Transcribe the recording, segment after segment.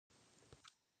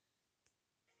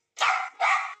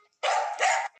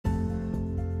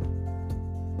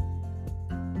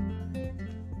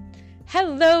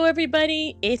Hello,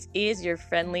 everybody. It is your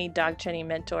friendly dog training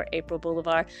mentor, April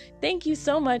Boulevard. Thank you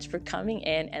so much for coming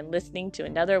in and listening to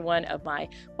another one of my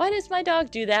Why Does My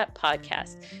Dog Do That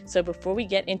podcast. So before we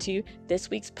get into this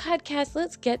week's podcast,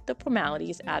 let's get the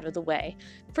formalities out of the way.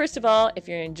 First of all, if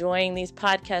you're enjoying these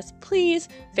podcasts, please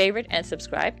favorite and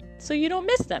subscribe so you don't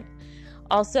miss them.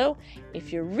 Also,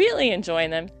 if you're really enjoying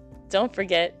them, don't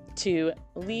forget to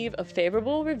leave a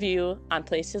favorable review on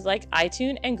places like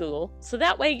iTunes and Google, so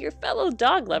that way your fellow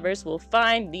dog lovers will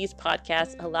find these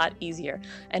podcasts a lot easier.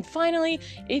 And finally,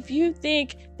 if you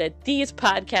think that these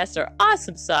podcasts are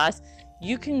awesome sauce,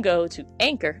 you can go to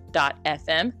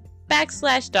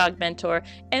anchor.fm/dogmentor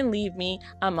and leave me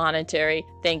a monetary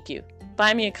thank you.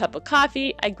 Buy me a cup of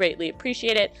coffee. I greatly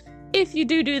appreciate it. If you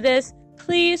do this,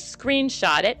 please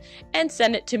screenshot it and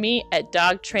send it to me at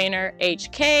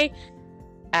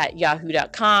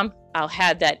dogtrainerhk@yahoo.com. I'll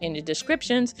have that in the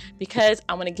descriptions because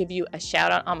I want to give you a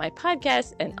shout out on my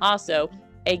podcast and also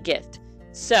a gift.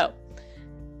 So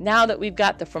now that we've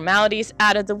got the formalities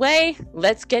out of the way,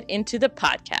 let's get into the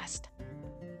podcast.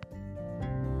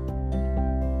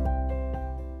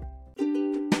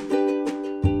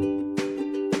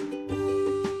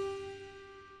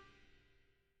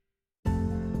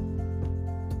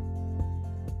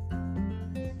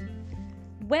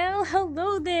 Well,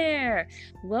 hello there.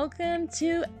 Welcome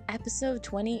to episode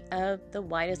 20 of the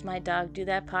Why Does My Dog Do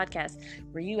That podcast,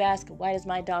 where you ask, why does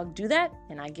my dog do that?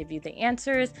 And I give you the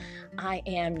answers. I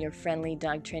am your friendly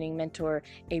dog training mentor,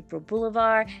 April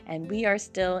Boulevard, and we are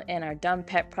still in our Dumb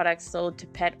Pet Products Sold to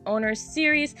Pet Owners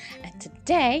series. And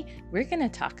today we're going to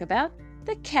talk about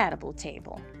the Catable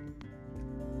table.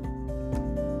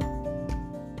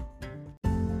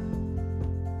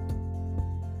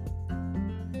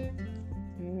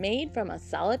 Made from a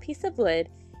solid piece of wood,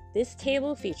 this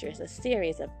table features a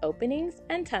series of openings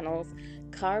and tunnels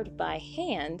carved by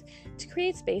hand to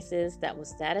create spaces that will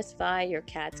satisfy your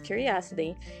cat's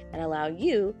curiosity and allow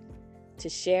you to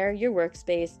share your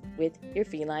workspace with your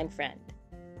feline friend.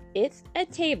 It's a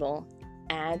table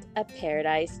and a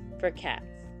paradise for cats.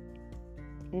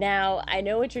 Now, I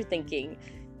know what you're thinking.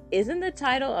 Isn't the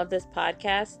title of this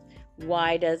podcast,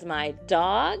 Why Does My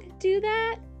Dog Do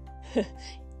That?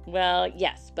 Well,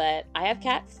 yes, but I have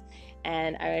cats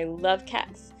and I love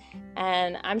cats.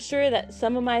 And I'm sure that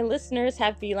some of my listeners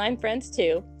have feline friends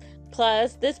too.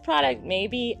 Plus, this product may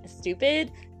be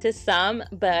stupid to some,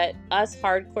 but us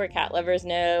hardcore cat lovers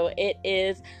know it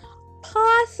is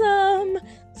awesome.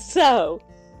 So,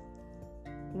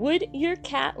 would your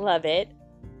cat love it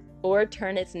or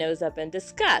turn its nose up in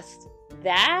disgust?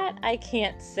 That I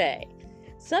can't say.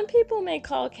 Some people may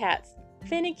call cats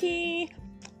finicky.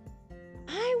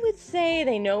 I would say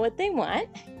they know what they want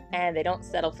and they don't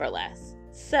settle for less.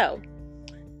 So,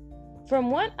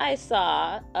 from what I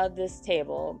saw of this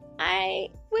table, I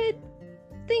would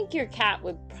think your cat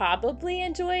would probably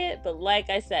enjoy it, but like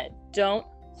I said, don't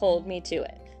hold me to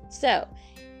it. So,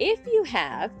 if you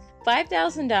have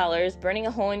 $5,000 burning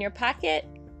a hole in your pocket,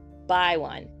 buy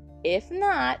one. If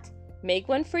not, make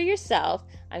one for yourself.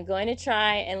 I'm going to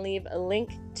try and leave a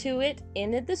link to it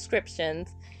in the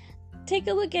descriptions. Take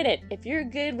a look at it. If you're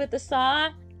good with the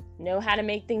saw, know how to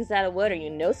make things out of wood, or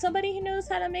you know somebody who knows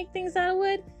how to make things out of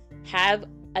wood, have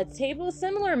a table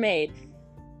similar made.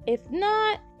 If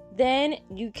not, then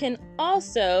you can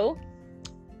also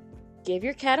give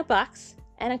your cat a box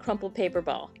and a crumpled paper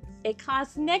ball. It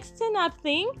costs next to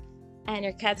nothing, and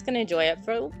your cat's going to enjoy it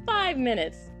for 5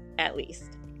 minutes at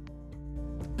least.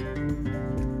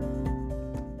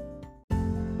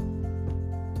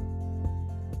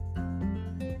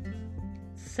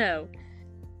 So,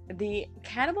 the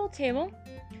Catable table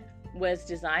was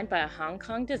designed by a Hong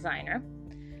Kong designer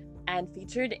and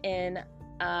featured in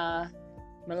a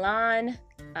Milan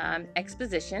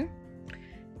exposition.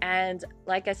 And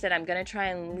like I said, I'm going to try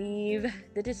and leave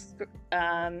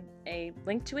a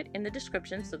link to it in the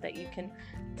description so that you can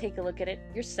take a look at it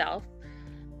yourself.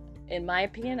 In my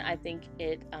opinion, I think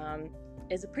it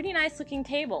is a pretty nice looking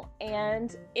table,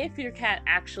 and if your cat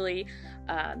actually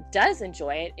does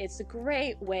enjoy it, it's a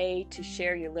great way to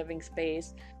share your living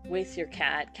space with your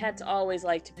cat. Cats always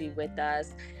like to be with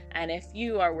us, and if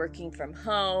you are working from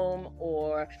home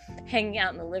or hanging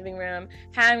out in the living room,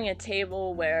 having a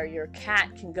table where your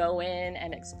cat can go in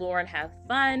and explore and have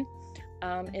fun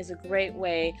is a great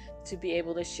way to be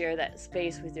able to share that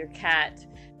space with your cat,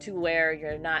 to where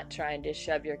you're not trying to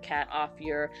shove your cat off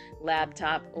your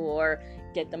laptop or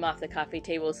get them off the coffee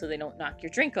table so they don't knock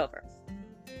your drink over.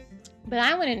 But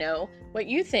I want to know what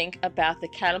you think about the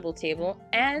Catable table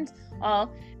and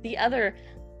all the other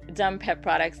dumb pet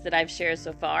products that I've shared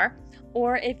so far,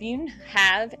 or if you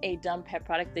have a dumb pet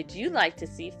product that you'd like to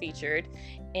see featured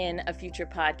in a future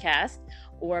podcast,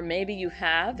 or maybe you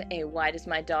have a "why does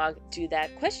my dog do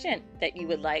that" question that you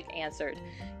would like answered,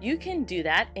 you can do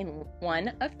that in one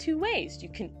of two ways. You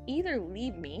can either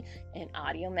leave me an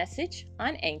audio message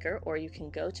on Anchor, or you can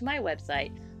go to my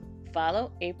website,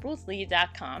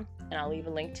 followaprilslead.com, and I'll leave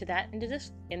a link to that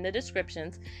in the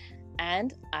descriptions,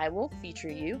 and I will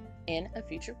feature you in a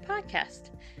future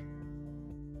podcast.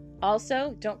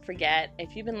 Also, don't forget,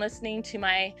 if you've been listening to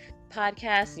my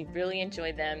podcasts, you've really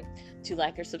enjoyed them, to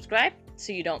like or subscribe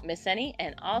so you don't miss any.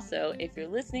 And also, if you're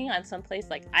listening on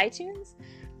someplace like iTunes,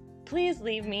 please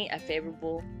leave me a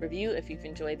favorable review if you've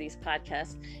enjoyed these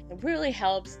podcasts. It really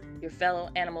helps your fellow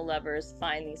animal lovers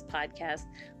find these podcasts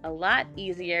a lot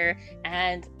easier.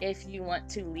 And if you want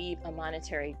to leave a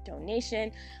monetary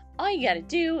donation, all you got to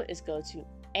do is go to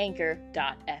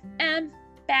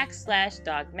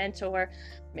anchor.fm/Dog Mentor.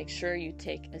 Make sure you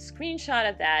take a screenshot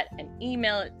of that and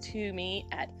email it to me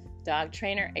at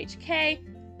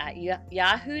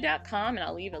dogtrainerhk@yahoo.com, and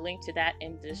I'll leave a link to that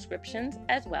in the descriptions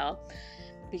as well,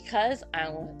 because I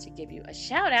want to give you a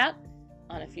shout out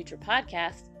on a future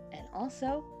podcast and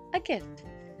also a gift.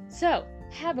 So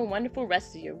have a wonderful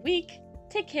rest of your week.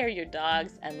 Take care of your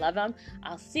dogs and love them.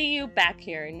 I'll see you back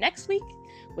here next week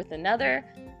with another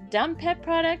dumb pet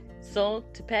product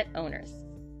sold to pet owners.